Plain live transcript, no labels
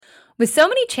With so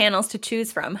many channels to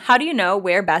choose from, how do you know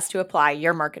where best to apply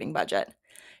your marketing budget?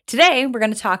 Today, we're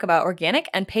going to talk about organic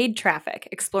and paid traffic,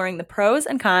 exploring the pros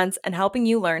and cons and helping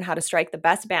you learn how to strike the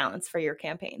best balance for your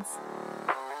campaigns.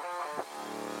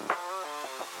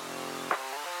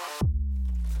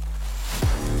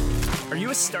 Are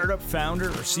you a startup founder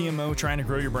or CMO trying to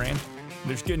grow your brand?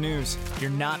 There's good news.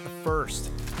 You're not the first.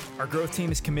 Our growth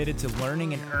team is committed to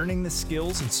learning and earning the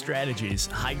skills and strategies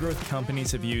high-growth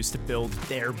companies have used to build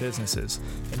their businesses.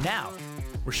 And now,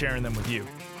 we're sharing them with you.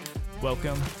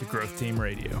 Welcome to Growth Team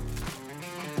Radio.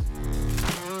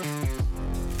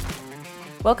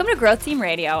 Welcome to Growth Team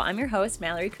Radio. I'm your host,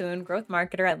 Mallory Kuhn, growth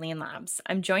marketer at Lean Labs.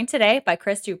 I'm joined today by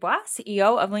Chris Dubois,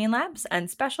 CEO of Lean Labs,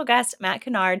 and special guest Matt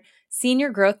Kennard,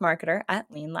 senior growth marketer at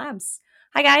Lean Labs.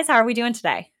 Hi, guys. How are we doing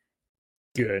today?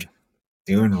 Good.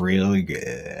 Doing really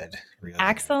good.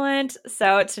 Excellent.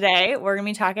 So today we're going to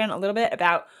be talking a little bit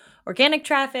about organic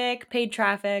traffic, paid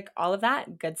traffic, all of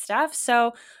that good stuff.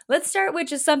 So let's start with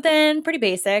just something pretty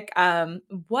basic.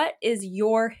 What is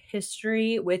your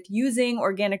history with using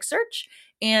organic search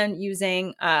and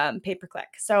using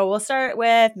pay-per-click? So we'll start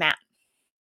with Matt.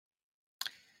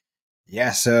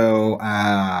 Yeah. So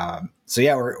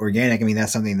we're organic. I mean,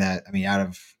 that's something that, out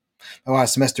of my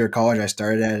last semester of college, I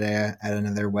started at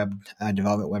another web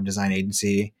development, web design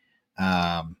agency.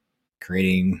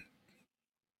 Creating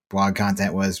blog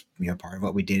content was, part of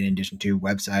what we did in addition to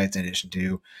websites, in addition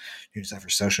to doing stuff for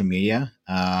social media.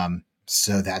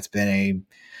 So that's been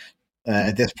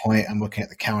at this point, I'm looking at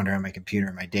the calendar on my computer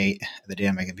and the date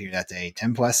on my computer. That's a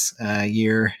 10 plus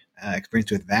year experience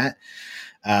with that.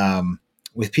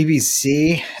 With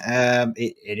PPC,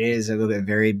 it is a little bit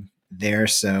varied there.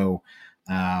 So,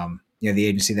 the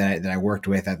agency that I worked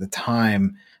with at the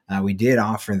time, we did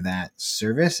offer that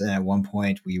service. And at one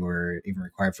point we were even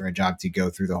required for a job to go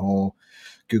through the whole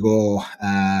Google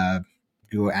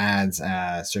Ads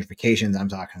certifications. I'm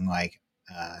talking like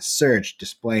search,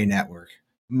 display network,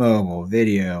 mobile,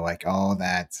 video, like all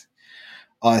that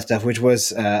stuff, which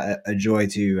was a joy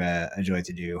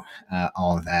to do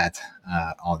all of that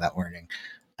learning.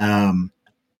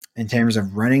 In terms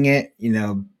of running it,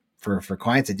 for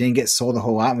clients, it didn't get sold a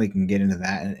whole lot, and we can get into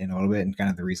that in a little bit and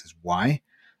kind of the reasons why.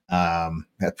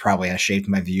 That probably has shaped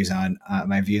my views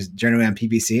generally on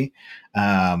PPC.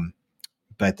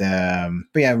 But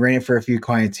yeah, ran it for a few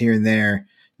clients here and there.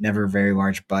 Never very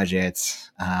large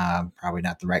budgets. Probably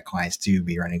not the right clients to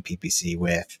be running PPC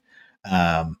with.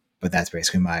 But that's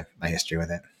basically my history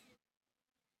with it.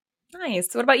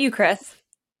 Nice. What about you, Chris?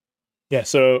 Yeah,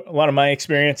 so a lot of my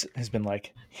experience has been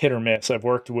like hit or miss.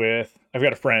 I've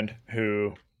got a friend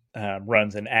who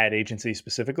runs an ad agency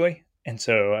specifically. And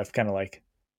so I've kind of like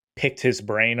picked his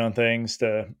brain on things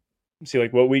to see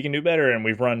like what we can do better. And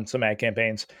we've run some ad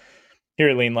campaigns here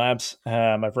at Lean Labs.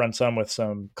 I've run some with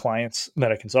some clients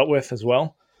that I consult with as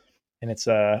well. And it's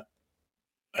a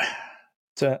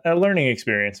learning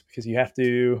experience because you have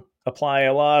to apply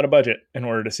a lot of budget in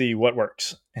order to see what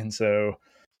works. And so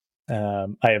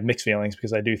I have mixed feelings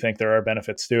because I do think there are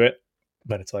benefits to it,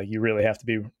 but it's like you really have to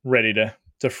be ready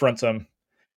to front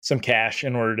some cash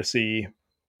in order to see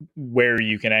where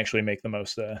you can actually make the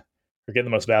most or get the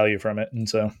most value from it. And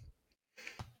so,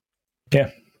 yeah.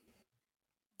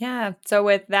 Yeah. So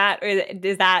with that,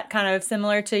 is that kind of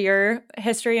similar to your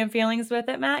history and feelings with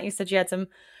it, Matt? You said you had some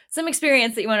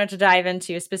experience that you wanted to dive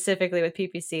into specifically with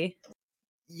PPC.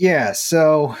 Yeah.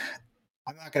 So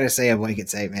I'm not going to say a blanket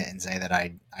statement and say that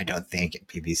I don't think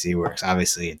PPC works.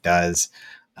 Obviously it does.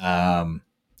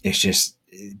 It's just,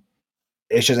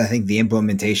 I think the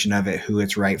implementation of it, who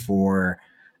it's right for,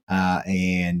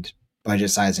 and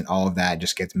budget size and all of that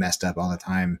just gets messed up all the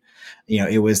time.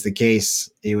 It was the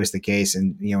case.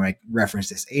 And, when I referenced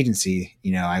this agency,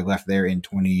 I left there in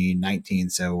 2019.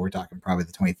 So we're talking probably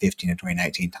the 2015 and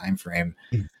 2019 timeframe.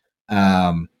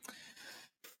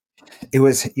 It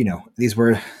was, these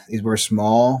were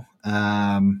small,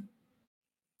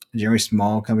 generally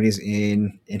small companies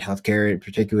in healthcare,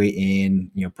 particularly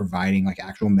in, providing like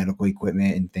actual medical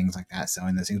equipment and things like that,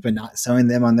 selling those things, but not selling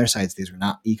them on their sites. These were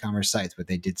not e-commerce sites, but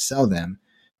they did sell them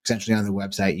essentially on the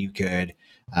website. You could,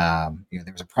 there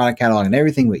was a product catalog and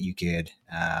everything, but you could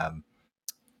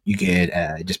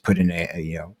just put in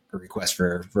a request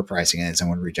for pricing, and then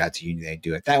someone would reach out to you and they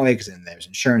do it that way. Cause then there's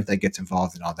insurance that gets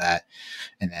involved and all that.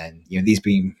 And then, these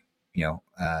being,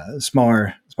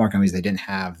 smaller companies, they didn't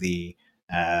have the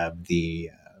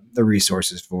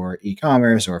resources for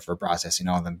e-commerce or for processing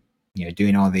all of them,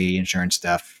 doing all the insurance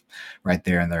stuff right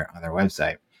there on their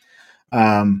website.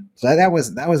 So that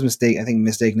was mistake. I think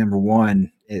mistake number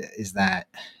one is that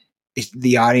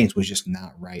the audience was just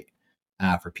not right.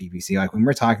 for PPC. Like when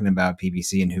we're talking about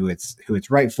PPC and who it's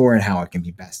right for and how it can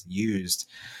be best used,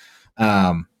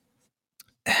 in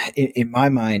my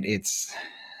mind, it's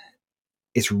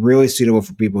really suitable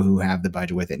for people who have the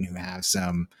budget with it and who have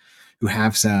some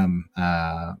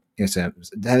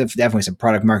definitely some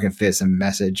product market fit, some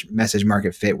message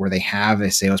market fit, where they have a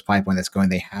sales pipeline that's going,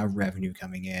 they have revenue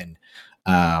coming in,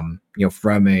 from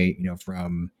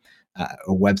a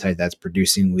website that's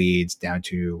producing leads down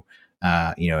to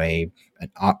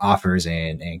offers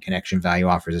and connection value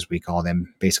offers, as we call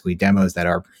them, basically demos that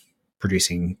are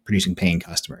producing paying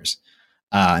customers,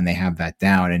 and they have that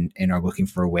down and are looking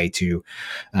for a way to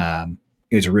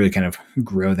really kind of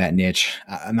grow that niche.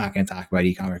 I'm not going to talk about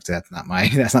e-commerce. That's not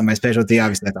my specialty.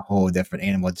 Obviously, that's a whole different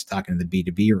animal. Just talking to the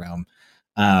B2B realm.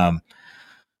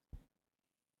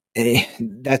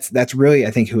 That's really,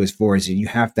 I think, who it's for. Is you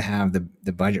have to have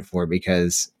the budget for it,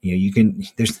 because you can.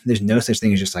 There's no such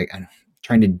thing as just like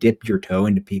trying to dip your toe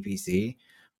into PPC.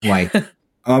 Like,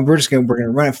 we're gonna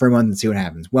run it for a month and see what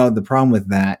happens. Well, the problem with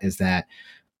that is that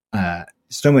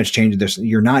so much change.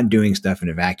 You're not doing stuff in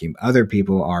a vacuum. Other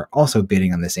people are also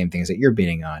bidding on the same things that you're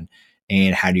bidding on.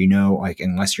 And how do you know, like,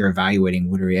 unless you're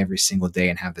evaluating literally every single day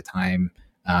and have the time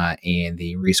and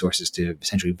the resources to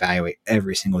essentially evaluate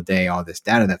every single day all this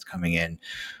data that's coming in,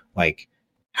 like,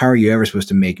 how are you ever supposed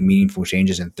to make meaningful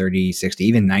changes in 30, 60,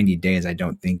 even 90 days? I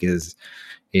don't think that's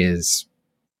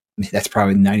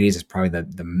probably 90 days is probably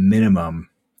the minimum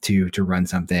to run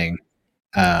something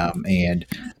and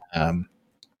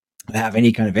have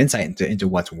any kind of insight into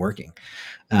what's working.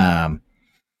 So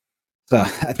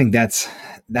I think that's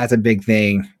a big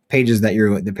thing. The page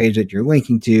that you're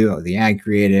linking to, or the ad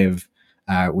creative,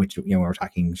 which we're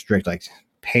talking strict like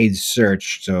paid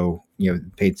search. So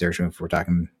paid search, if we're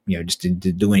talking just to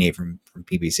delineate from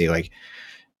PPC, like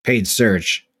paid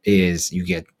search is you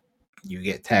get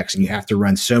text and you have to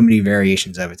run so many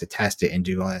variations of it to test it and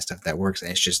do all that stuff that works.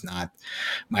 And it's just not,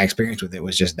 my experience with it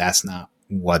was just, that's not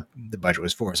what the budget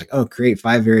was for. It's like, oh, create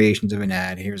 5 variations of an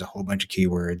ad. Here's a whole bunch of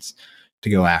keywords to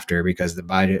go after, because the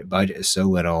budget is so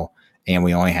little and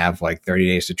we only have like 30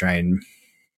 days to try and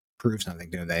prove something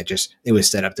to them. That it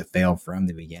was set up to fail from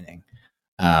the beginning.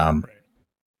 And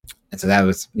so that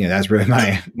was, that's really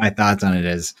my thoughts on it.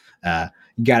 Is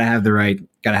you gotta have the right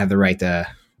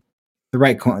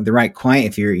client.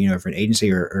 If you're, for an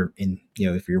agency or in,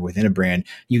 if you're within a brand,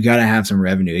 you got to have some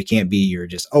revenue. It can't be you're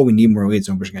just, oh, we need more leads,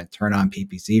 so we're just going to turn on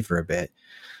PPC for a bit.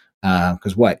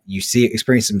 Because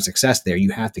experience some success there,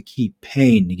 you have to keep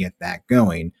paying to get that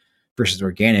going, versus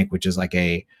organic, which is like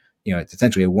it's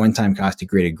essentially a one-time cost to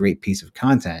create a great piece of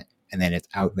content, and then it's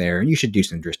out there. And you should do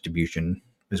some distribution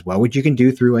as well, which you can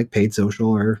do through like paid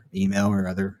social or email or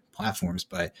other platforms.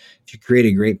 But if you create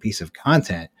a great piece of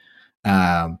content,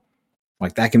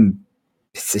 like that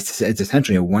it's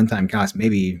essentially a one-time cost,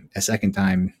 maybe a second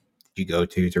time you go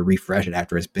to refresh it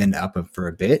after it's been up for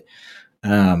a bit.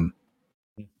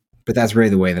 But that's really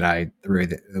the way that I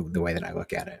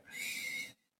look at it.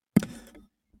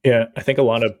 Yeah, I think a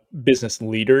lot of business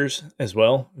leaders as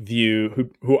well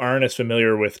who aren't as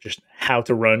familiar with just how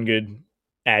to run good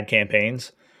ad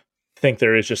campaigns, think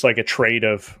there is just like a trade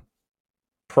of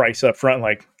price up front.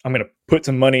 Like, I'm going to put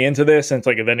some money into this and it's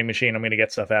like a vending machine. I'm going to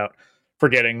get stuff out,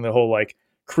 forgetting the whole like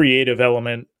creative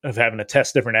element of having to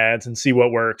test different ads and see what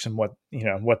works and what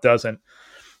doesn't.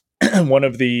 One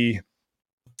of the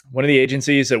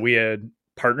agencies that we had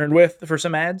partnered with for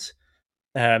some ads,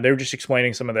 they were just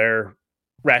explaining some of their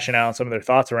rationale and some of their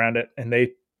thoughts around it. And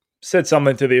they said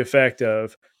something to the effect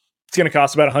of, it's going to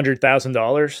cost about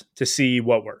 $100,000 to see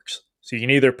what works. So you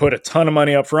can either put a ton of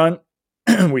money up front,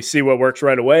 we see what works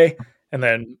right away, and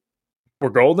then we're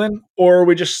golden, or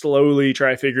we just slowly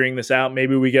try figuring this out.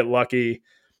 Maybe we get lucky,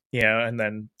 and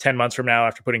then 10 months from now,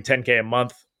 after putting $10K a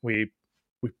month, we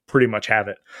pretty much have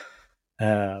it.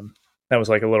 That was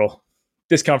like a little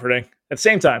discomforting. At the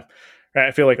same time, right,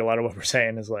 I feel like a lot of what we're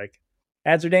saying is like,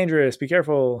 ads are dangerous, be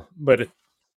careful. But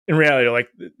in reality, like,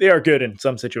 they are good in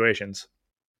some situations.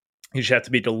 You just have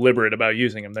to be deliberate about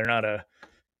using them. They're not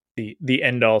the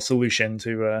end all solution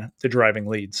to driving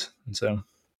leads. And so,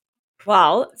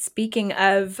 well, speaking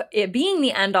of it being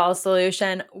the end all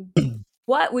solution,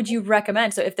 what would you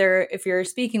recommend? So if you're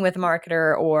speaking with a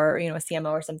marketer or a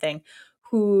CMO or something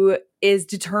who is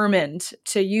determined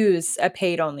to use a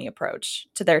paid only approach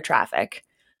to their traffic,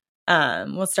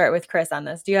 we'll start with Chris on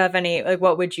this. Do you have any, like,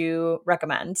 what would you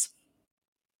recommend?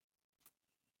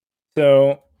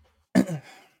 So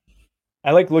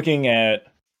I like looking at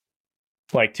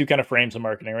like two kind of frames of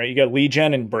marketing, right? You got lead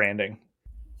gen and branding.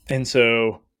 And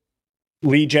so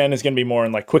lead gen is going to be more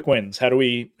in like quick wins. How do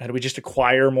we just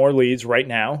acquire more leads right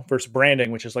now, versus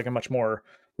branding, which is like a much more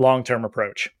long-term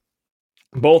approach.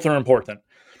 Both are important.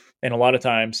 And a lot of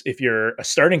times, if you're a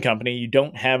starting company, you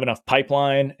don't have enough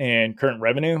pipeline and current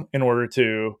revenue in order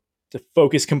to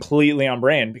focus completely on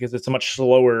brand, because it's a much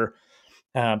slower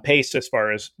pace as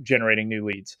far as generating new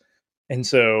leads. And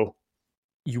so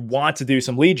you want to do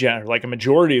some lead gen, or like a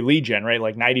majority lead gen, right?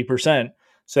 Like 90%,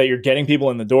 so that you're getting people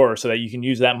in the door so that you can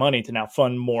use that money to now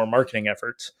fund more marketing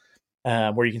efforts,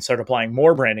 where you can start applying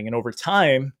more branding. And over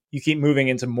time, you keep moving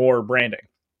into more branding,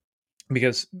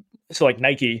 because so like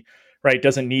Nike, right,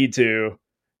 doesn't need to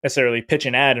necessarily pitch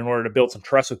an ad in order to build some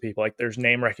trust with people. Like there's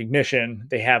name recognition,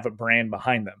 they have a brand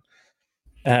behind them.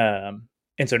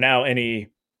 And so now any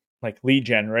like lead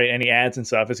gen, right, any ads and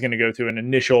stuff is going to go to an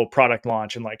initial product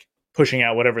launch and like pushing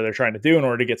out whatever they're trying to do in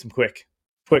order to get some quick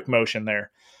motion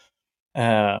there.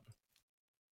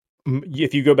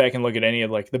 If you go back and look at any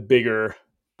of like the bigger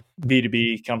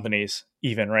B2B companies,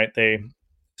 even, right, they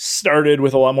started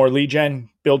with a lot more lead gen,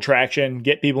 build traction,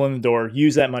 get people in the door,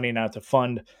 use that money now to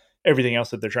fund everything else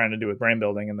that they're trying to do with brand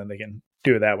building, and then they can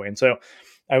do it that way. And so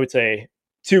I would say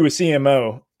to a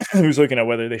CMO who's looking at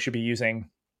whether they should be using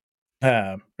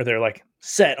or they're like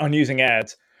set on using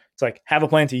ads, it's like have a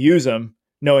plan to use them,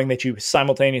 knowing that you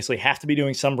simultaneously have to be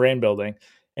doing some brand building,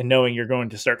 and knowing you're going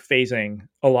to start phasing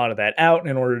a lot of that out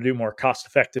in order to do more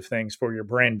cost-effective things for your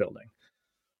brand building.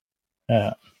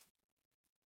 Yeah,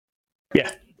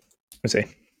 let's see.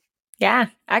 Yeah,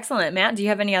 excellent. Matt, do you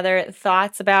have any other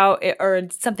thoughts about it or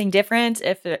something different,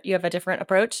 if you have a different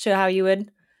approach to how you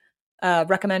would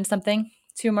recommend something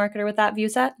to a marketer with that view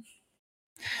set?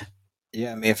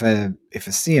 Yeah, I mean, if a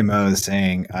CMO is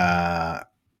saying, I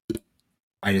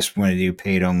just want to do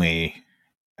paid only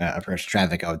approach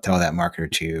traffic, I would tell that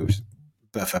marketer to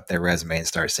buff up their resume and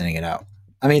start sending it out.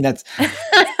 I mean, that's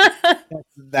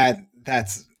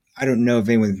I don't know if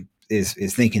anyone is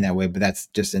thinking that way, but that's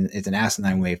just it's an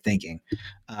asinine way of thinking.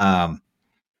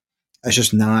 It's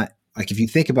just not like, if you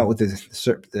think about what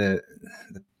the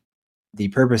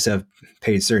purpose of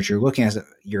paid search,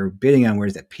 you're bidding on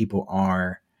words that people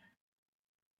are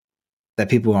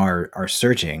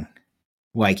searching.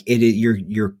 Like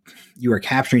you are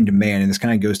capturing demand, and this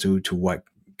kind of goes to what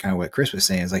Chris was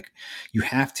saying, is like, you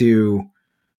have to,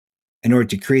 in order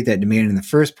to create that demand in the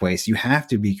first place, you have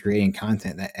to be creating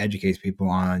content that educates people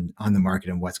on the market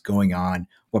and what's going on,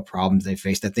 what problems they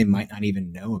face that they might not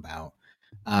even know about.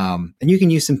 And you can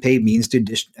use some paid means to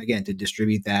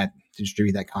distribute that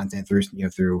content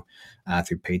through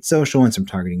paid social and some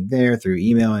targeting there, through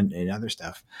email and other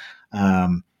stuff.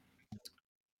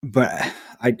 But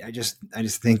I just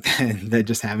think that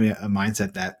just having a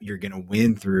mindset that you're going to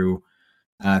win through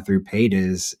paid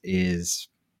is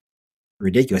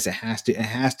ridiculous. It has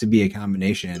to be a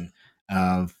combination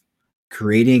of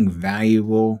creating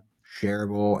valuable,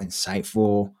 shareable,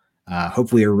 insightful,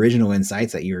 hopefully original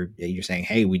insights that you're saying,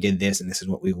 hey, we did this and this is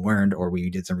what we learned, or we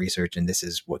did some research and this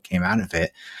is what came out of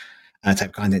it.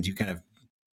 Type content to kind of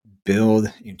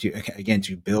build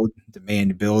to build demand,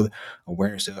 to build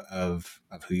awareness of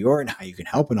who you are and how you can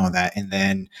help and all that. And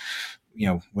then,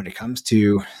 when it comes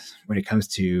to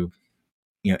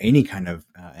any kind of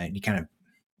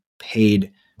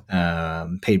paid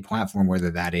platform,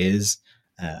 whether that's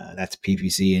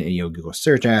PPC and Google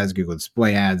search ads, Google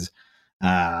display ads,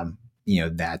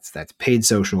 that's paid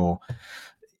social.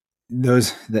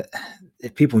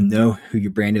 If people know who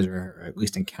your brand is, or at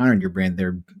least encountered your brand,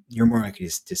 you're more likely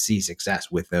to see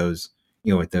success with those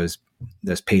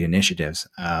paid initiatives.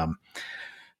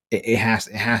 It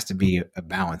has to be a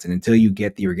balance, and until you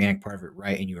get the organic part of it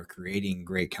right, and you are creating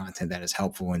great content that is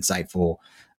helpful, insightful,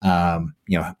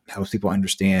 helps people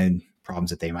understand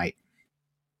problems that they might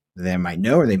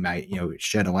know, or they might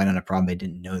shed a light on a problem they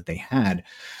didn't know that they had.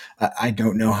 I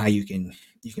don't know how you can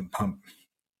pump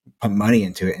money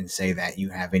into it and say that you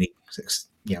have any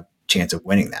chance of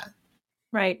winning that.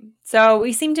 Right. So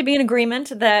we seem to be in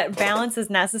agreement that balance is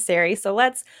necessary. So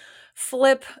let's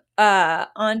flip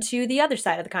onto the other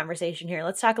side of the conversation here.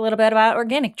 Let's talk a little bit about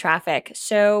organic traffic.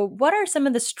 So what are some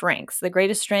of the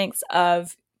greatest strengths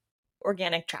of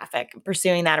organic traffic,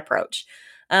 pursuing that approach?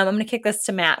 I'm going to kick this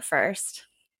to Matt first.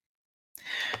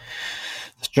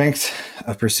 The strengths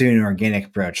of pursuing an organic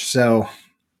approach. So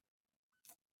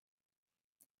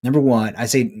number one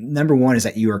is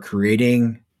that you are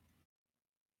creating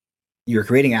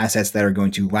assets that are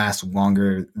going to last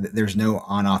longer. There's no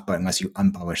on-off button unless you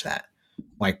unpublish that.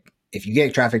 Like, if you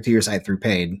get traffic to your site through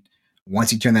paid,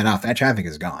 once you turn that off, that traffic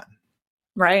is gone.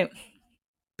 Right.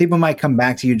 People might come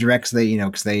back to you direct,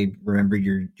 because they remember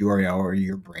your URL or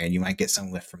your brand. You might get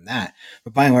some lift from that,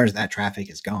 but by and large, that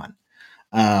traffic is gone.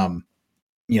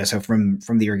 So from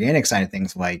the organic side of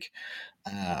things, like,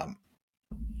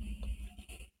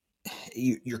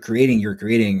 you're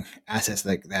creating assets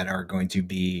that are going to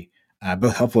be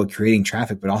both helpful at creating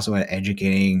traffic, but also at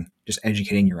educating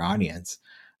your audience.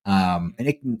 And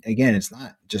again, it's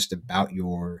not just about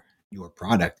your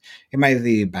product. It might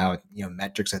be about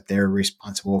metrics that they're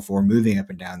responsible for moving up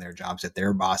and down their jobs, that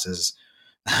their bosses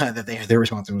that they're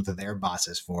responsible to their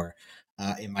bosses for.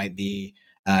 It might be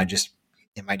just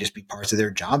it might just be parts of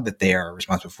their job that they are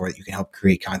responsible for that you can help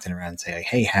create content around and say like,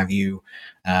 hey, have you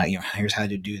here's how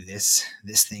to do this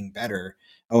thing better.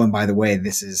 Oh, and by the way,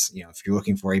 this is if you're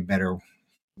looking for a better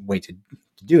way to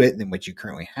do it than what you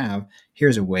currently have,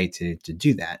 here's a way to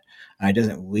do that. It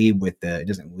doesn't lead with the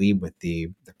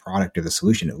product or the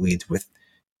solution. It leads with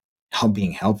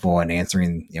being helpful and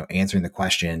answering the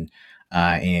question,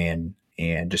 and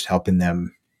just helping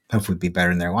them hopefully be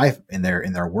better in their life, in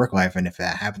their work life. And if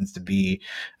that happens to be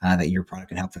that your product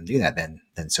can help them do that, then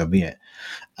so be it.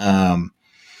 Oh,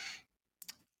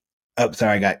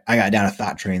 sorry, I got down a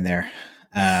thought train there.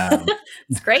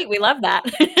 It's great. We love that.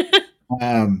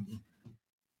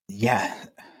 Yeah.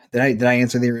 Did I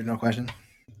answer the original question?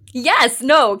 Yes,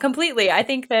 no, completely. I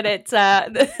think that it's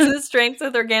the strengths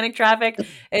with organic traffic.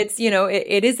 It's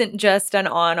it isn't just an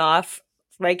on-off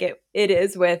like it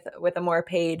is with a more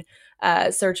paid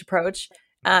search approach,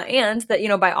 and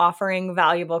that by offering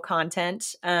valuable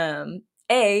content,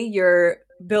 you're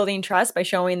building trust by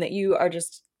showing that you are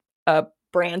just a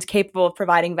brand capable of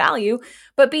providing value,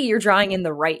 but B, you're drawing in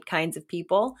the right kinds of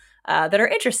people that are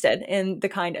interested in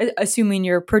assuming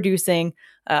you're producing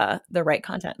the right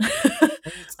content.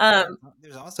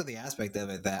 There's also the aspect of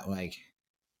it that like,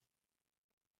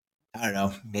 I don't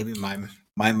know, maybe my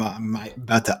mom might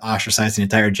about to ostracize an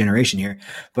entire generation here,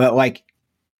 but like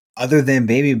other than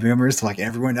baby boomers, like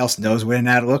everyone else knows what an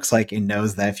ad looks like and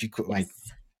knows that if you like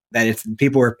that if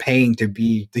people are paying to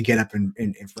get up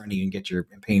in front of you and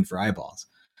and paying for eyeballs,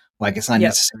 like it's not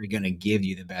necessarily going to give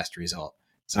you the best result.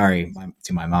 Sorry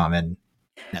to my mom, and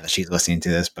not that she's listening to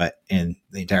this, but in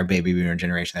the entire baby boomer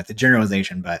generation, that's a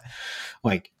generalization, but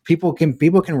like people can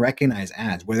recognize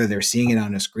ads, whether they're seeing it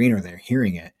on a screen or they're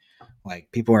hearing it.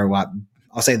 Like people are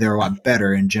I'll say they're a lot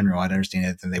better in general. I understand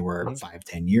it than they were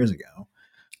 5-10 years ago.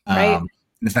 Right.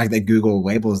 The fact that Google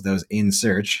labels those in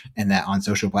search and that on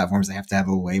social platforms they have to have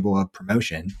a label of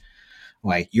promotion,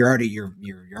 like you're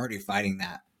already fighting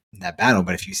that battle.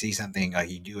 But if you see something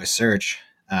like you do a search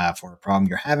for a problem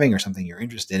you're having or something you're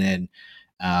interested in,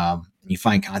 you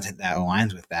find content that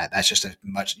aligns with that, that's just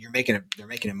they're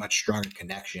making a much stronger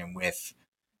connection with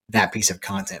that piece of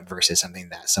content versus something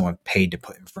that someone paid to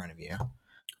put in front of you.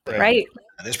 Right.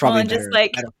 There's probably just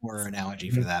metaphor or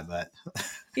analogy for that, but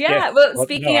yeah. Well,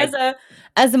 speaking as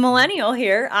a millennial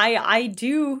here, I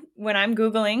do when I'm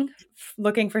Googling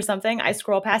looking for something, I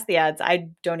scroll past the ads. I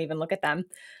don't even look at them.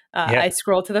 I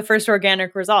scroll to the first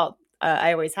organic result.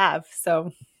 I always have.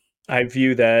 So I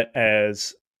view that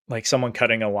as like someone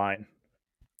cutting a line,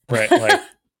 right? Like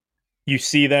you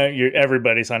see them,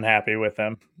 everybody's unhappy with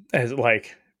them as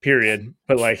like period,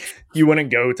 but like you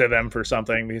wouldn't go to them for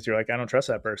something because you're like, I don't trust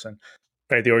that person,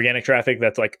 right? The organic traffic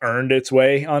that's like earned its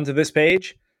way onto this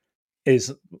page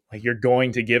is like you're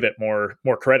going to give it more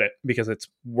credit because it's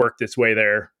worked its way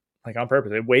there like on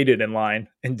purpose. It waited in line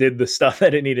and did the stuff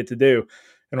that it needed to do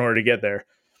in order to get there,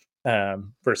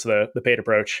 versus the paid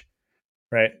approach,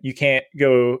 right? You can't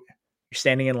go, you're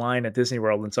standing in line at Disney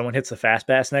World and someone hits the fast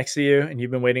pass next to you and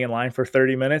you've been waiting in line for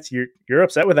 30 minutes. You're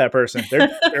upset with that person.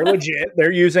 They're legit.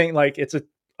 They're using like, it's a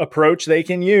approach they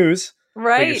can use.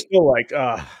 Right. But you're still like,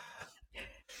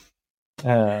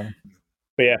 but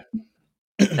yeah.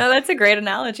 No, that's a great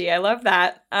analogy. I love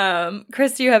that.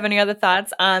 Chris, do you have any other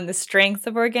thoughts on the strengths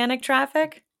of organic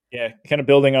traffic? Yeah. Kind of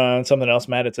building on something else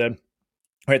Matt had said.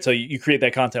 Right. So you create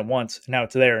that content once, and now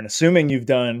it's there. And assuming you've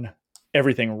done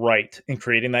everything right in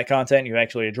creating that content, you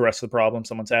actually address the problem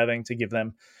someone's having to give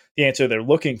them the answer they're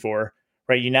looking for,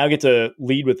 right? You now get to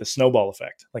lead with the snowball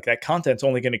effect. Like that content's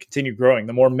only going to continue growing.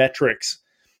 The more metrics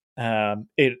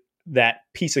that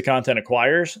piece of content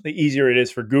acquires, the easier it is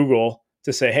for Google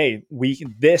to say, hey,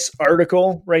 this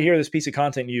article right here, this piece of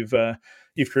content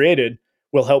you've created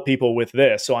will help people with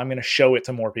this. So I'm going to show it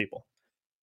to more people.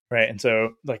 Right. And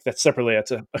so like that's separately,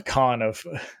 that's a con of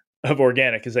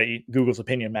organic, is that Google's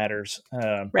opinion matters.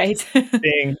 Right.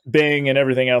 Bing and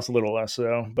everything else a little less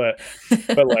so, but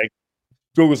like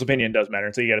Google's opinion does matter.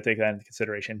 And so you got to take that into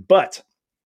consideration. But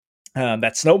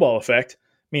that snowball effect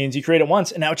means you create it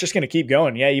once and now it's just going to keep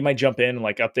going. Yeah. You might jump in and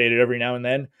like update it every now and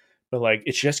then, but like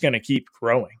it's just going to keep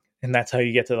growing. And that's how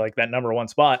you get to like that number one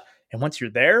spot. And once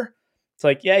you're there, it's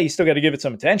like, yeah, you still got to give it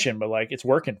some attention, but like it's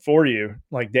working for you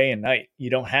like day and night. You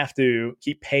don't have to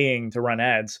keep paying to run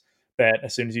ads that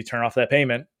as soon as you turn off that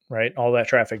payment, right? All that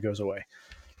traffic goes away.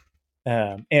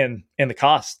 And the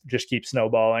cost just keeps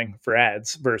snowballing for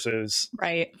ads versus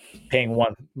Right. paying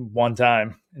one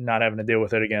time and not having to deal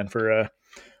with it again for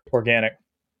organic.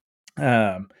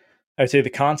 I would say the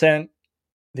content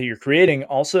that you're creating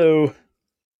also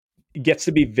gets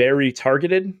to be very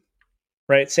targeted,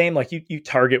 right? Same like you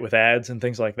target with ads and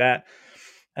things like that.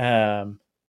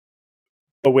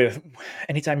 But with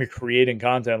anytime you're creating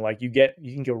content, like you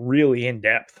can go really in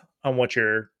depth on what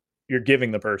you're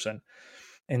giving the person.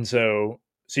 And so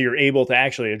you're able to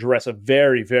actually address a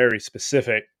very, very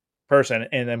specific person.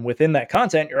 And then within that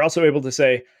content, you're also able to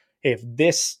say, hey, if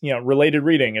this, related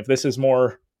reading, if this is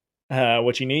more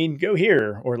what you need, go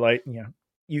here. Or like,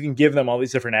 you can give them all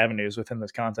these different avenues within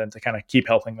this content to kind of keep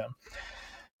helping them.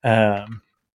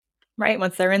 Right.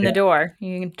 Once they're in the door,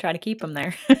 you can try to keep them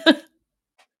there.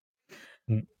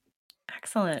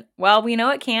 Excellent. Well, we know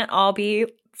it can't all be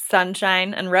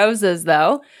sunshine and roses,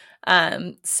 though.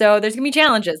 So there's going to be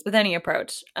challenges with any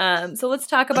approach. So let's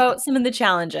talk about some of the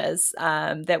challenges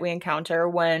that we encounter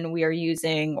when we are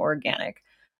using organic.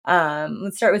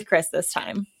 Let's start with Chris this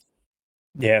time.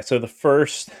 Yeah. So the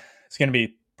first is going to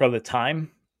be probably the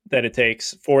time that it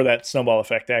takes for that snowball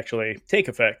effect to actually take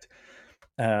effect.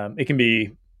 It can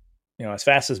be, as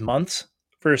fast as months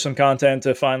for some content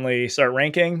to finally start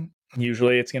ranking.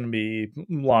 Usually it's going to be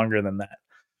longer than that.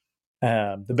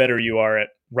 The better you are at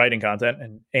writing content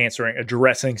and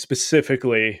addressing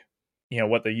specifically,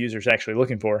 what the user's actually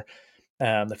looking for,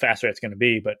 the faster it's going to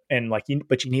be. But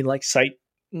you need like site,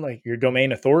 like your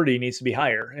domain authority needs to be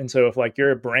higher. And so if like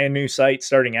you're a brand new site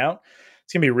starting out,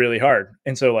 it's going to be really hard.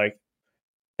 And so like,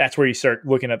 that's where you start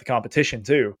looking at the competition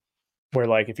too, where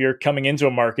like if you're coming into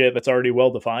a market that's already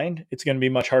well defined, it's going to be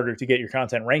much harder to get your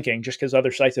content ranking just because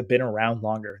other sites have been around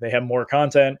longer. They have more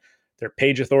content, their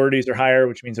page authorities are higher,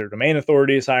 which means their domain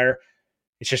authority is higher.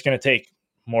 It's just going to take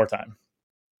more time.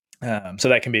 So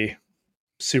that can be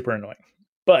super annoying.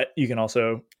 But you can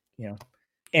also,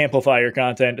 amplify your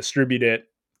content, distribute it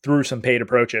through some paid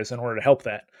approaches in order to help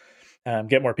that.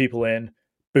 Get more people in,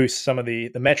 boost some of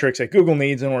the metrics that Google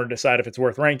needs in order to decide if it's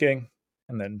worth ranking.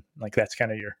 And then like that's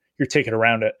kind of your ticket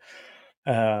around it.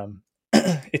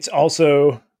 It's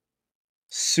also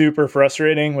super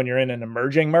frustrating when you're in an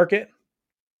emerging market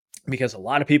because a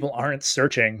lot of people aren't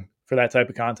searching for that type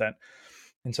of content.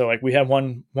 And so like we have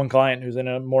one client who's in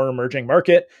a more emerging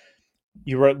market.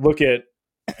 You look at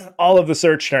all of the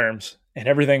search terms and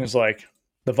everything is like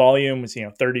the volume is,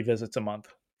 30 visits a month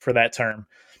for that term.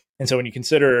 And so when you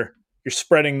consider you're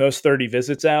spreading those 30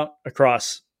 visits out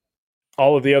across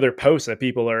all of the other posts that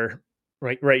people are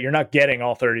right, you're not getting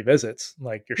all 30 visits.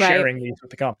 Like you're sharing these with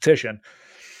the competition.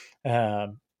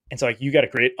 And so like you got to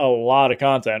create a lot of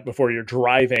content before you're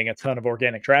driving a ton of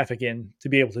organic traffic in to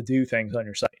be able to do things on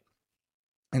your site.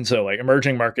 And so like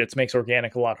emerging markets makes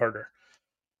organic a lot harder.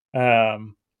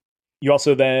 You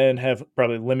also then have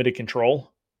probably limited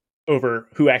control over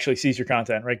who actually sees your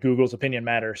content, right? Google's opinion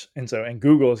matters. And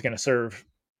Google is going to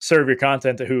serve your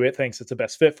content to who it thinks it's the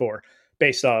best fit for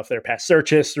based off their past search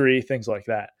history, things like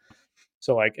that.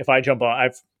 So like if I jump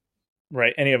on,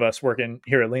 any of us working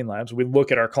here at Lean Labs, we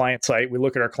look at our client site, we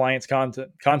look at our clients'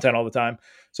 content all the time.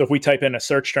 So if we type in a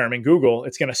search term in Google,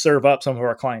 it's going to serve up some of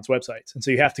our clients' websites. And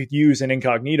so you have to use an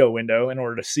incognito window in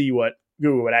order to see what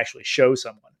Google would actually show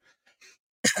someone.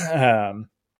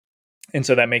 And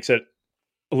so that makes it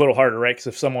a little harder, right? Because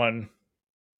if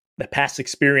the past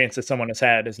experience that someone has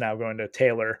had is now going to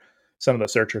tailor some of the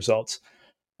search results.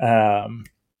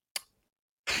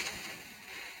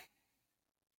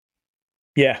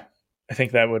 Yeah, I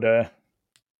think that would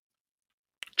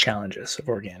challenges of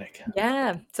organic.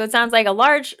 Yeah. So it sounds like a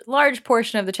large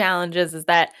portion of the challenges is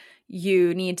that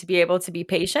you need to be able to be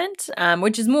patient,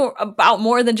 which is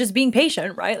more than just being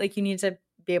patient, right? Like you need to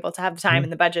be able to have the time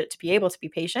and the budget to be able to be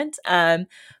patient. Matt,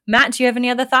 do you have any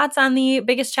other thoughts on the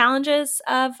biggest challenges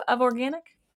of organic?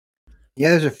 Yeah,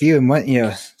 there's a few.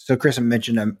 And so Chris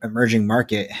mentioned emerging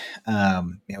market.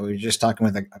 We were just talking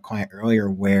with a client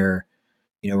earlier where,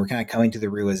 we're kind of coming to the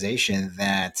realization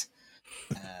that,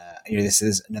 this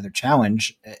is another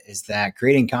challenge, is that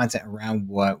creating content around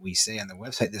what we say on the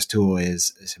website this tool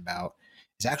is about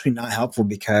is actually not helpful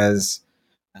because,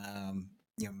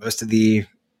 most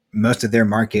of their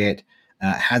market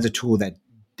has a tool that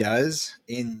does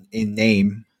in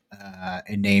name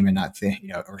and not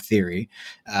or theory,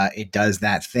 it does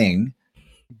that thing,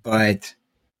 but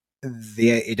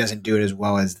it doesn't do it as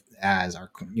well as our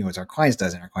as our clients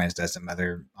does, and our clients does some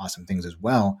other awesome things as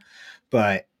well.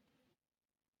 But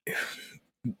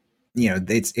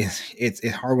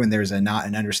it's hard when there's not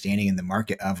an understanding in the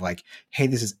market of like, hey,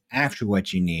 this is actually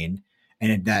what you need,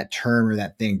 and if that term or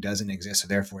that thing doesn't exist, so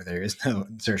therefore there is no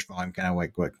search volume, kind of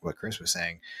like what Chris was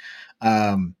saying.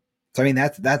 So I mean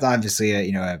that's obviously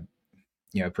a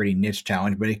pretty niche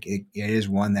challenge, but it is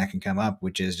one that can come up,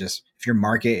 which is just if your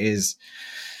market is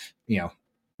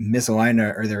misaligned,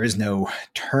 or there is no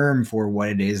term for what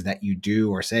it is that you do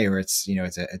or say, or it's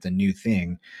it's a new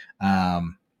thing.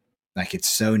 Like it's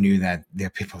so new that the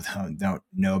people don't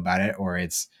know about it, or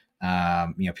it's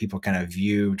people kind of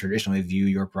traditionally view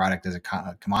your product as a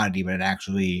commodity, but it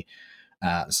actually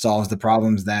solves the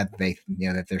problems that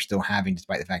that they're still having,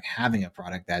 despite the fact having a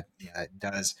product that that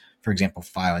does, for example,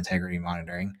 file integrity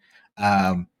monitoring.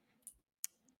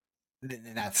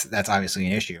 That's obviously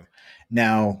an issue.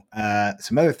 Now,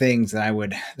 some other things that I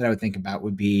would think about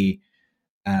would be,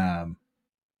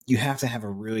 you have to have a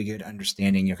really good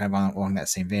understanding, kind of along that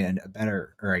same vein, and a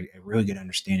really good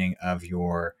understanding of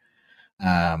your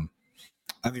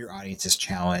audience's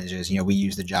challenges. We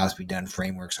use the jobs to be done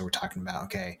framework, so we're talking about,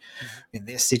 okay, in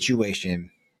this situation,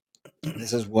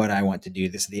 this is what I want to do.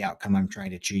 This is the outcome I'm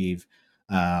trying to achieve.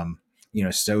 So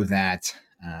that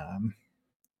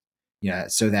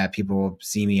so that people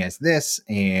see me as this,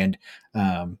 and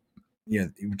we're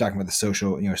talking about the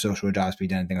social jobs to be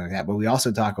done and things like that. But we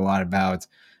also talk a lot about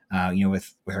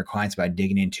with our clients about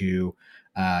digging into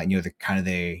the kind of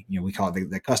we call it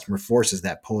the customer forces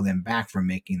that pull them back from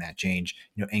making that change.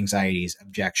 Anxieties,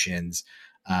 objections.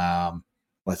 I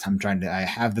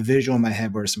have the visual in my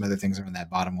head. What are some other things around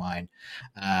that bottom line?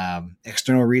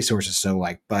 External resources, so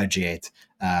like budget,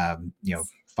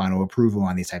 final approval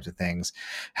on these types of things.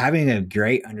 Having a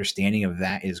great understanding of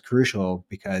that is crucial,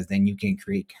 because then you can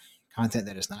create content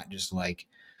that is not just like,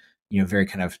 very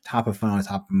kind of top of funnel,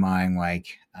 top of mind,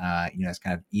 like, it's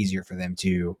kind of easier for them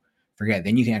to forget.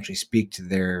 Then you can actually speak to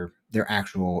their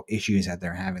actual issues that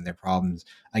they're having, their problems.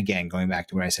 Again, going back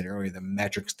to what I said earlier, the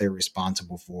metrics they're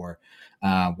responsible for,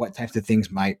 what types of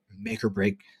things might make or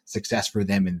break success for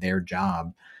them in their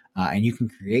job. And you can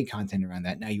create content around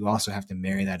that. Now, you also have to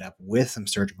marry that up with some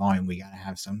search volume. We got to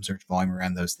have some search volume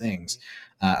around those things.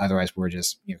 Otherwise, we're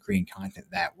just creating content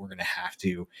that we're going to have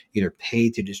to either pay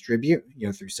to distribute,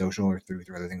 through social or through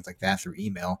other things like that, through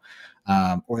email,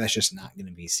 or that's just not going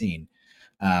to be seen.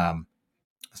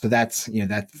 So that's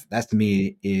that to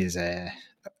me is a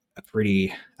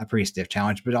pretty stiff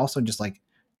challenge, but also just like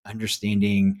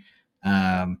understanding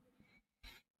that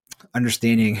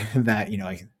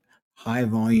like high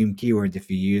volume keywords. If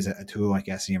you use a tool like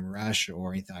SEMrush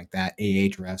or anything like that,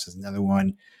 Ahrefs is another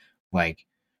one. Like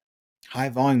high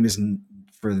volume isn't,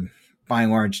 for by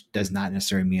and large, does not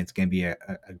necessarily mean it's going to be a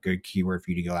good keyword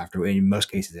for you to go after. In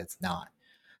most cases, it's not.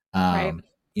 Right.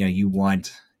 You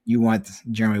want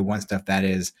generally want stuff that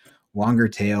is longer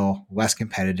tail, less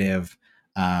competitive,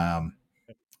 and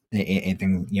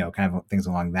things, kind of things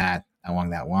along that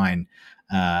line.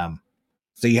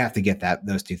 So you have to get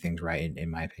those two things right, in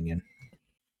my opinion.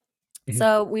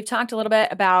 So we've talked a little bit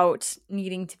about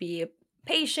needing to be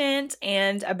patient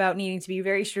and about needing to be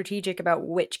very strategic about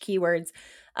which keywords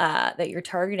that you're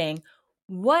targeting.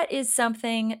 What is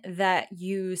something that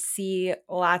you see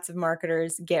lots of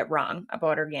marketers get wrong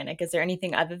about organic? Is there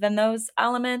anything other than those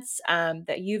elements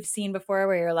that you've seen before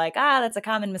where you're like, that's a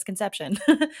common misconception?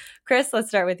 Chris, let's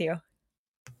start with you.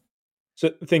 So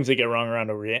things that get wrong around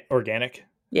organic,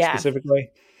 Yeah.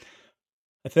 specifically,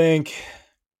 I think.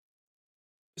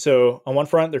 So on one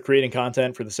front, they're creating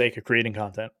content for the sake of creating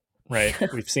content, right?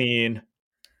 We've seen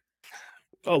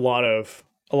a lot of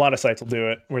sites will do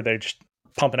it where they're just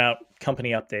pumping out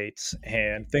company updates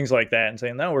and things like that and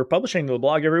saying, no, we're publishing to the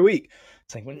blog every week.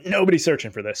 It's like, well, nobody's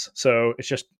searching for this. So it's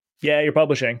just, you're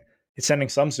publishing. It's sending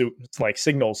some like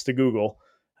signals to Google.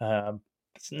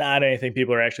 It's not anything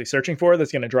people are actually searching for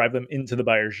that's going to drive them into the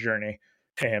buyer's journey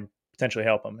and potentially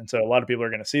help them. And so a lot of people are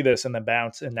going to see this and then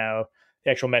bounce. And now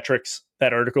the actual metrics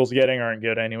that article's getting aren't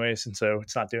good anyways. And so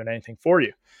it's not doing anything for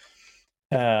you.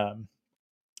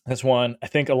 That's one. I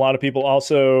think a lot of people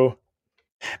also,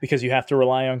 because you have to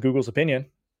rely on Google's opinion,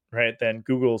 right? Then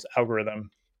Google's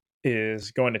algorithm is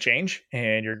going to change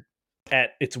and you're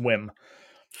at its whim.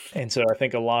 And so I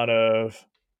think a lot of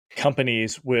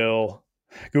companies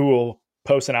Google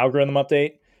post an algorithm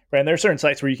update, right? And there are certain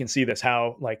sites where you can see this,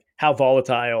 how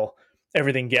volatile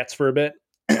everything gets for a bit.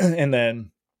 And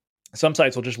then some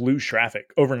sites will just lose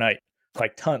traffic overnight,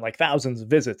 like thousands of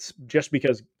visits just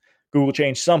because Google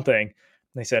changed something.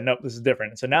 They said, nope, this is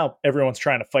different. And so now everyone's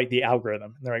trying to fight the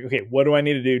algorithm. And they're like, okay, what do I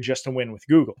need to do just to win with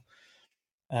Google?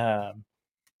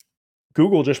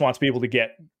 Google just wants people to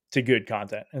get to good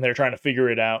content, and they're trying to figure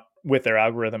it out with their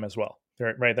algorithm as well.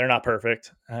 They're not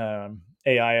perfect.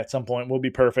 AI at some point will be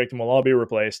perfect and we'll all be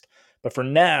replaced. But for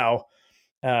now,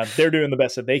 they're doing the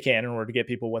best that they can in order to get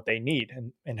people what they need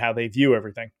and how they view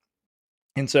everything.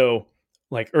 And so,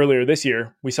 like earlier this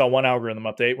year, we saw one algorithm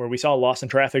update where we saw loss in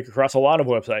traffic across a lot of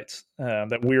websites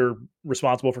that we're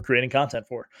responsible for creating content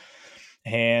for.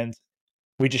 And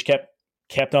we just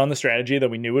kept on the strategy that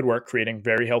we knew would work, creating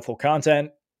very helpful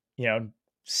content,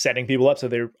 setting people up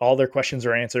so all their questions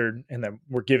are answered, and then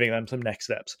we're giving them some next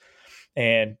steps.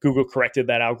 And Google corrected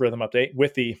that algorithm update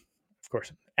with the, of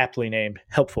course, aptly named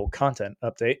helpful content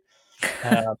update.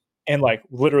 And like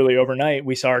literally overnight,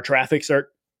 we saw our traffic start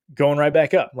going right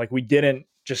back up. Like we didn't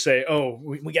just say, oh,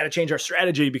 we got to change our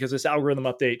strategy because this algorithm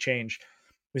update changed.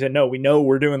 We said, no, we know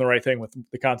we're doing the right thing with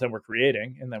the content we're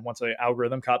creating. And then once the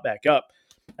algorithm caught back up,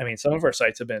 I mean, some of our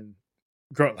sites have been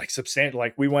growing like substantial.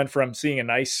 Like we went from seeing a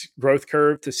nice growth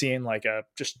curve to seeing like a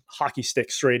just hockey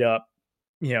stick straight up,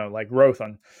 like growth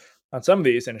on some of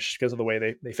these. And it's just because of the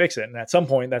way they fix it. And at some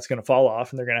point that's going to fall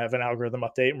off and they're going to have an algorithm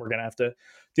update and we're going to have to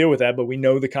deal with that. But we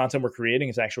know the content we're creating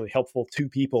is actually helpful to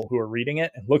people who are reading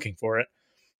it and looking for it.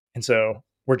 And so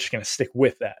we're just going to stick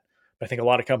with that. But I think a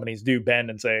lot of companies do bend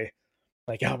and say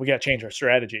like, oh, we got to change our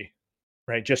strategy,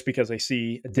 right? Just because they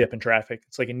see a dip in traffic.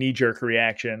 It's like a knee jerk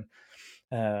reaction.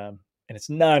 And it's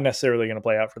not necessarily going to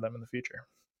play out for them in the future.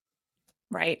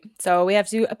 Right. So we have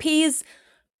to appease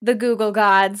the Google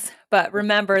gods, but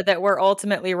remember that we're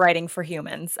ultimately writing for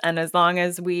humans. And as long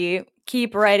as we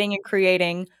keep writing and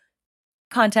creating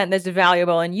content that's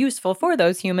valuable and useful for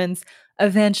those humans,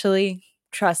 eventually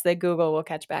trust that Google will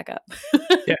catch back up.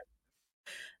 Yeah.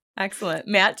 Excellent.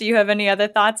 Matt, do you have any other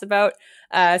thoughts about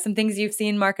some things you've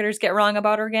seen marketers get wrong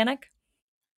about organic?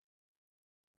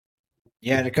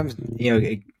 Yeah, it comes,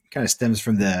 it kind of stems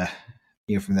from the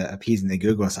appeasing the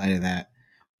Google side of that,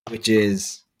 which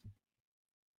is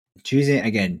choosing,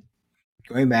 again,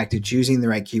 going back to choosing the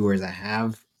right keywords that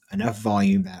have enough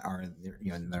volume that are,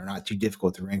 they're not too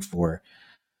difficult to rank for.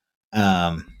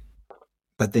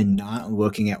 But then not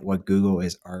looking at what Google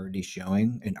is already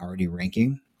showing and already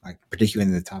ranking, like particularly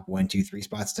in the top 1, 2, 3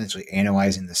 spots, essentially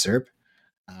analyzing the SERP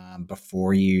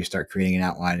before you start creating an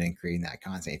outline and creating that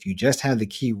content. If you just have the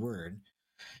keyword,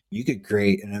 you could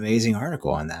create an amazing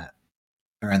article on that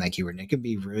or on that keyword, and it could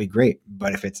be really great.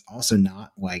 But if it's also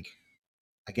not like,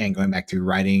 again, going back to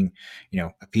writing,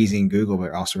 appeasing Google,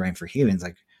 but also writing for humans,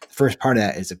 like the first part of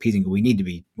that is appeasing. We need to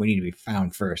be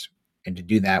found first. And to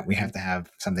do that, we have to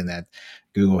have something that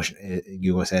Google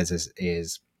says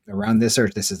is around this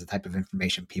search. This is the type of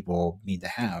information people need to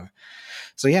have.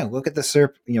 So yeah, look at the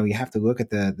SERP. You have to look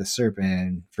at the SERP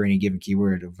and for any given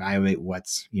keyword, evaluate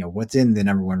what's in the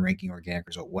number 1 ranking organic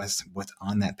result. What's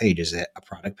on that page? Is it a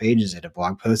product page? Is it a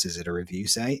blog post? Is it a review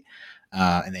site?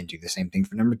 And then do the same thing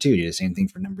for number 2. Do the same thing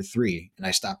for number 3. And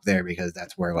I stopped there because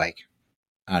that's where like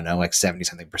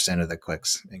 70-something% of the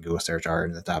clicks in Google search are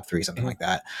in the top 3, something like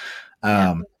that.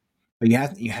 But you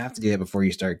have to do that before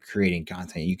you start creating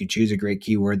content. You can choose a great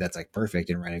keyword that's like perfect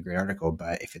and write a great article,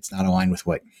 but if it's not aligned with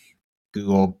what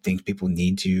Google thinks people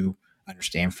need to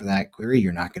understand for that query,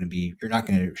 you're not going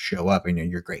to show up, and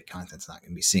your great content's not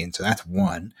going to be seen. So that's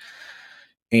one.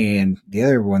 And the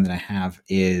other one that I have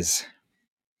is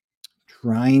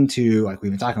trying to, like,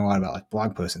 we've been talking a lot about like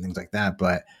blog posts and things like that,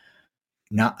 but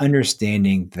not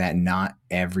understanding that not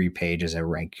every page is a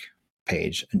rank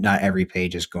page. Not every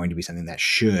page is going to be something that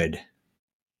should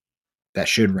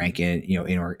rank in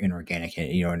organic,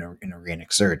 in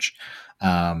organic search.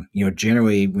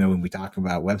 Generally, when we talk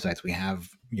about websites, we have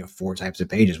 4 types of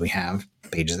pages. We have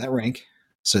pages that rank,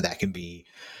 so that can be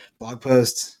blog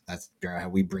posts. That's how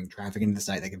we bring traffic into the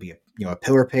site. That could be a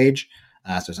pillar page,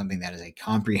 so something that is a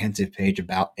comprehensive page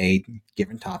about a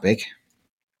given topic.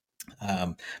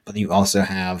 But you also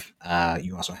have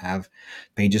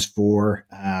pages for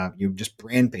just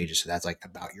brand pages. So that's like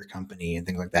about your company and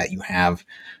things like that. You have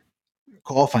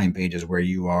qualifying pages where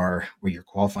you're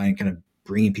qualifying, kind of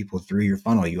bringing people through your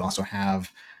funnel. You also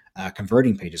have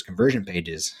conversion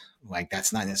pages. Like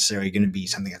that's not necessarily going to be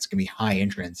something that's going to be high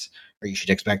entrance, or you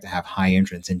should expect to have high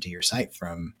entrance into your site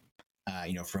from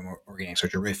organic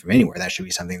search or really from anywhere. That should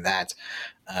be something that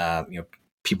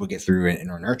people get through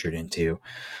and are nurtured into.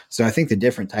 So I think the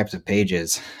different types of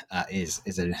pages is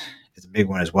a big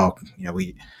one as well.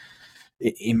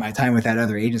 In my time with that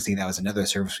other agency, that was another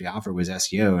service we offered was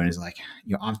SEO, and it's like,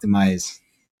 optimize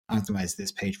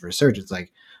this page for search. It's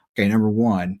like, okay, number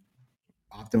 1,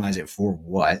 optimize it for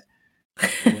what?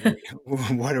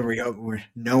 What are we?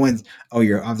 No one's. Oh,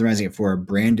 you're optimizing it for a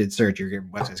branded search. Your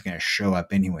website's going to show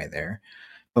up anyway there.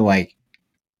 But like,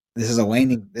 this is a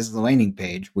landing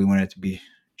page. We want it to be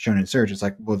shown in search. It's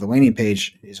like, well, the landing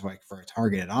page is like for a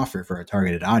targeted offer for a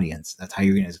targeted audience. That's how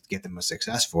you're going to get the most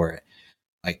success for it.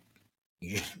 Like,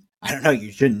 I don't know,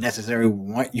 you shouldn't necessarily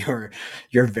want your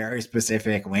very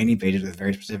specific landing pages with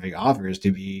very specific offers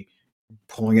to be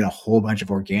pulling in a whole bunch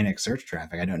of organic search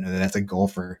traffic. I don't know that that's a goal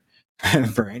for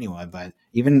for anyone, but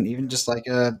even just like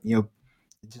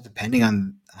depending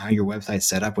on how your website's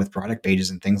set up with product pages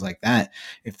and things like that,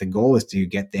 if the goal is to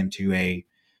get them to a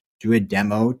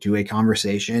demo, to a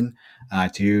conversation,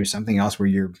 to something else where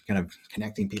you're kind of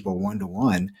connecting people one to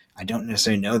one, I don't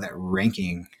necessarily know that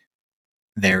ranking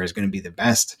there is going to be the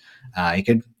best.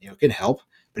 It could help,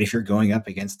 but if you're going up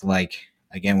against, like,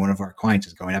 again, one of our clients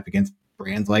is going up against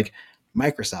brands like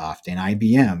Microsoft and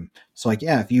IBM. So like,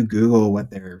 yeah, if you Google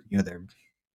what their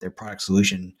product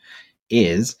solution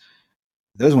is,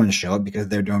 those ones show up because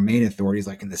their domain authority is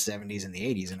like in the 70s and the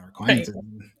 80s, and our clients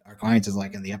is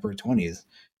like in the upper 20s,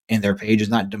 and their page is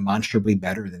not demonstrably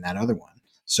better than that other one.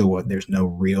 So there's no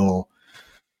real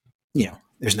point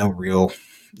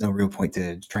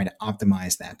to trying to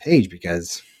optimize that page,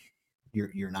 because you're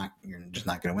just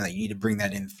not going to win that. You need to bring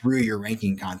that in through your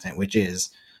ranking content, which is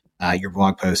your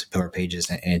blog posts, pillar pages,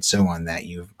 and so on, that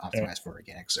you've optimized for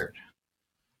organic search.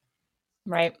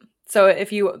 Right. So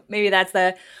maybe that's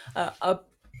a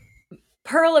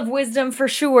pearl of wisdom for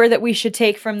sure that we should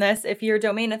take from this. If your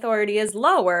domain authority is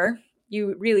lower,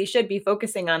 you really should be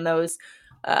focusing on those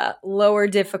lower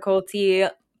difficulty,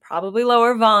 probably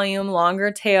lower volume,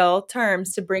 longer tail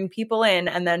terms to bring people in,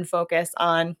 and then focus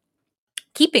on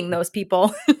keeping those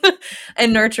people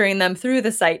and nurturing them through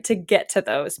the site to get to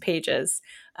those pages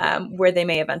where they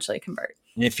may eventually convert.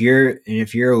 And if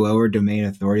you're a lower domain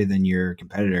authority than your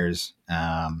competitors,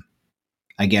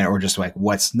 again, or just like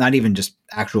what's not even just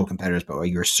actual competitors, but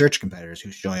like your search competitors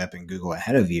who's showing up in Google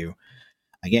ahead of you,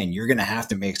 again, you're going to have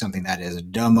to make something that is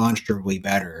demonstrably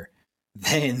better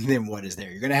than what is there.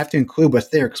 You're going to have to include what's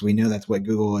there, because we know that's what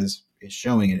Google is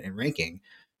showing and ranking.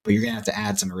 But you're going to have to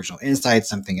add some original insights,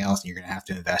 something else, and you're going to have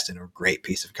to invest in a great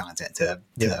piece of content to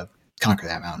conquer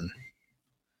that mountain.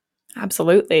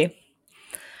 Absolutely.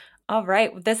 All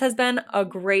right. This has been a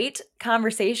great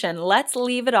conversation. Let's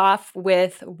leave it off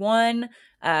with one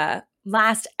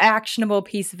last actionable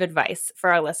piece of advice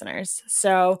for our listeners.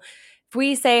 So if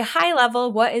we say high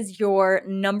level, what is your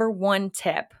number one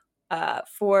tip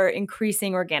for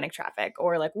increasing organic traffic,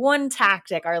 or like one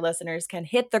tactic our listeners can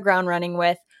hit the ground running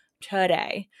with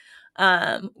today?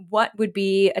 What would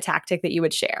be a tactic that you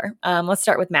would share? Let's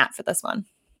start with Matt for this one.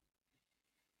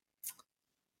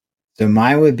 So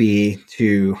mine would be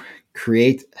to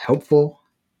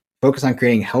focus on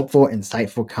creating helpful,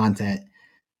 insightful content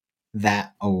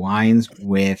that aligns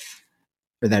with,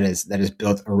 or that is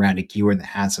built around a keyword that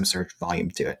has some search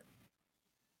volume to it.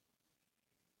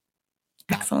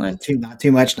 Excellent. Not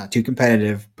too much, not too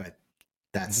competitive, but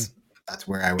that's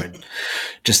where I would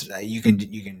just, you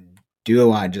can do a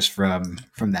lot just from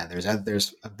that.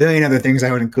 There's a billion other things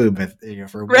I would include, but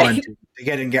for one,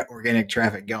 to get organic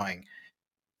traffic going,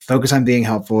 focus on being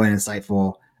helpful and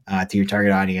insightful to your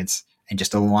target audience, and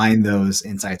just align those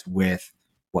insights with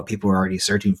what people are already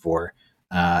searching for,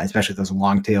 especially those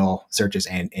long tail searches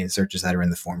and searches that are in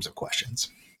the forms of questions.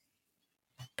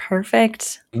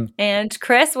 Perfect. And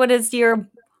Chris, what is your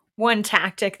one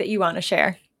tactic that you want to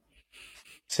share?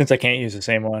 Since I can't use the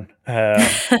same one,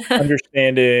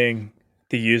 understanding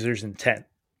the user's intent,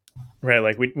 right?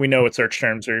 Like we know what search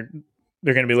terms they're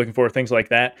going to be looking for, things like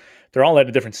that. They're all at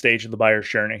a different stage of the buyer's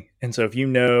journey. And so if you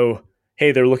know,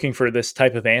 hey, they're looking for this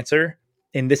type of answer,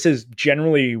 and this is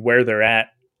generally where they're at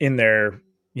in their,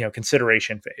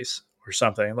 consideration phase or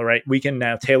something, right? We can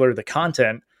now tailor the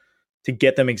content to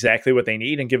get them exactly what they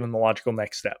need and give them the logical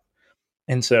next step.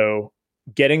 And so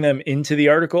getting them into the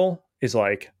article is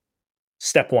like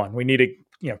step one. We need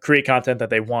to, create content that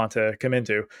they want to come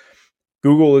into.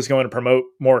 Google is going to promote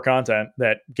more content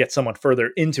that gets someone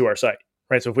further into our site,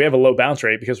 right? So if we have a low bounce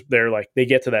rate because they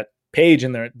get to that page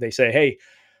and they say, hey,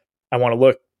 I want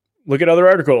to look at other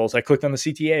articles. I clicked on the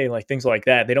CTA, like things like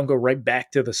that. They don't go right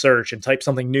back to the search and type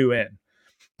something new in,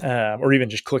 or even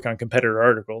just click on competitor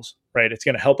articles, right? It's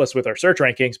going to help us with our search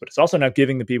rankings, but it's also now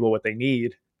giving the people what they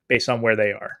need based on where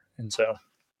they are. And so,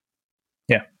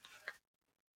 yeah.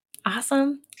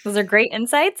 Awesome. Those are great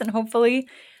insights, and hopefully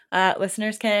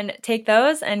listeners can take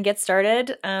those and get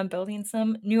started building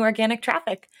some new organic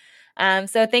traffic.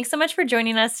 So thanks so much for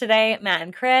joining us today, Matt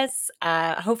and Chris.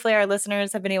 Hopefully our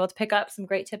listeners have been able to pick up some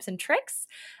great tips and tricks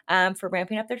for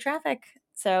ramping up their traffic.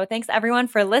 So thanks everyone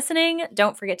for listening.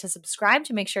 Don't forget to subscribe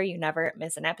to make sure you never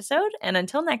miss an episode. And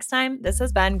until next time, this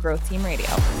has been Growth Team Radio.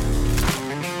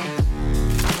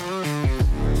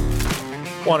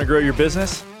 Want to grow your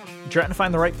business? You trying to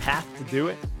find the right path to do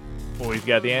it? Well, we've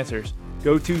got the answers.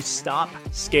 Go to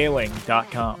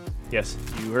stopscaling.com. Yes,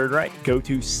 you heard right. Go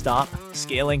to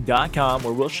stopscaling.com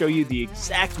where we'll show you the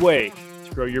exact way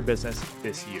to grow your business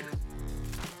this year.